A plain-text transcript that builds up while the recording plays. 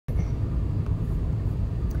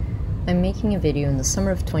I'm making a video in the summer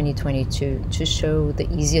of 2022 to show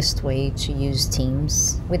the easiest way to use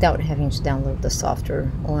Teams without having to download the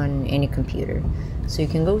software on any computer. So you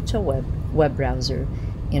can go to a web browser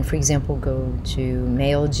and, for example, go to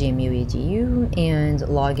mail.gmu.edu and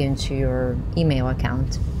log into your email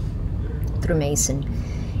account through Mason.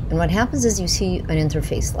 And what happens is you see an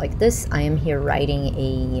interface like this. I am here writing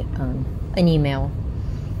an email,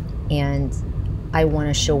 and I want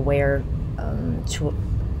to show where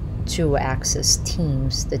to access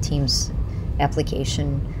Teams, the Teams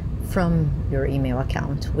application from your email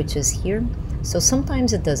account, which is here. So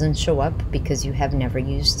sometimes it doesn't show up because you have never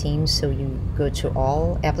used Teams, so you go to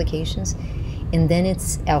all applications, and then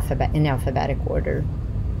it's in alphabetic order.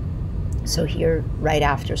 So here, right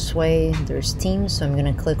after Sway, there's Teams, so I'm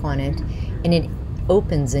going to click on it, and it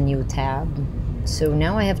opens a new tab. So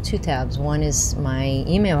now I have two tabs. One is my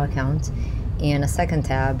email account, and a second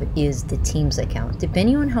tab is the Teams account.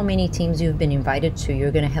 Depending on how many Teams you've been invited to,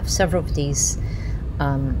 you're going to have several of these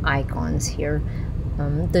icons here.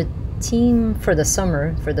 The team for the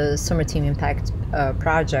Summer Team Impact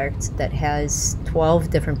project that has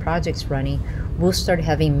 12 different projects running will start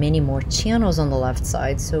having many more channels on the left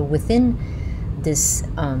side. So within this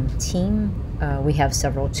team, we have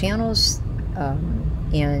several channels,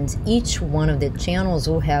 and each one of the channels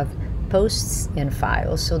will have posts and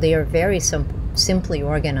files. So they are very simply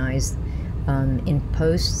organized in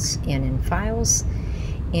posts and in files.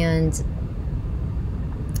 And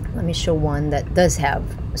let me show one that does have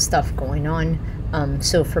stuff going on.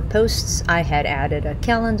 So for posts, I had added a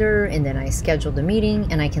calendar, and then I scheduled a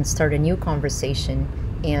meeting, and I can start a new conversation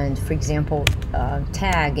and, for example,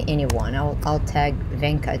 tag anyone. I'll tag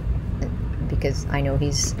Venkat because I know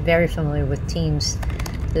he's very familiar with Teams.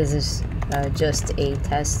 This is just a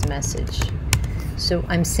test message. So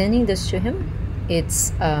I'm sending this to him.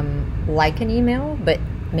 It's like an email, but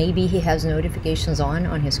maybe he has notifications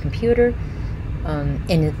on his computer,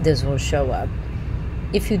 and this will show up.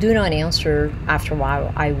 If you do not answer after a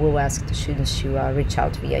while, I will ask the students to reach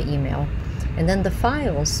out via email. And then the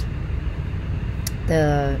files,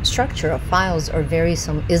 the structure of files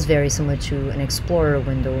is very similar to an Explorer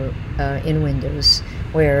window in Windows,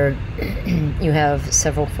 where you have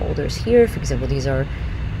several folders here. For example, these are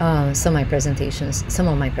some of my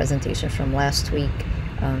presentations from last week,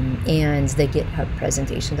 and the GitHub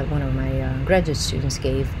presentation that one of my graduate students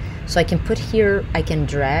gave. So I can put here, I can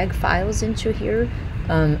drag files into here.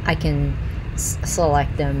 I can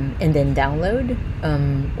select them and then download,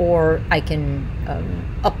 or I can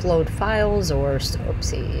upload files, or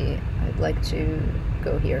oopsie, I'd like to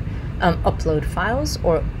go here, upload files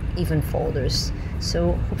or even folders.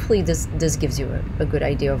 So hopefully this gives you a good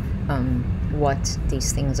idea of what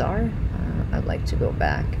these things are. I'd like to go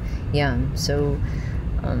back. Yeah, so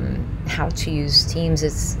how to use Teams,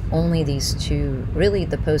 it's only these two. Really,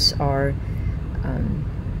 the posts are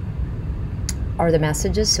the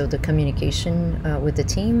messages, so the communication with the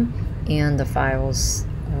team, and the files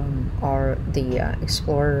are the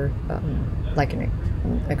Explorer, like an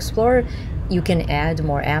Explorer. You can add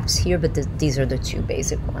more apps here, but these are the two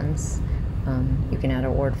basic ones. You can add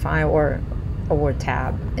a Word file or a Word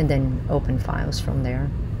tab, and then open files from there.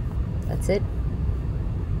 That's it.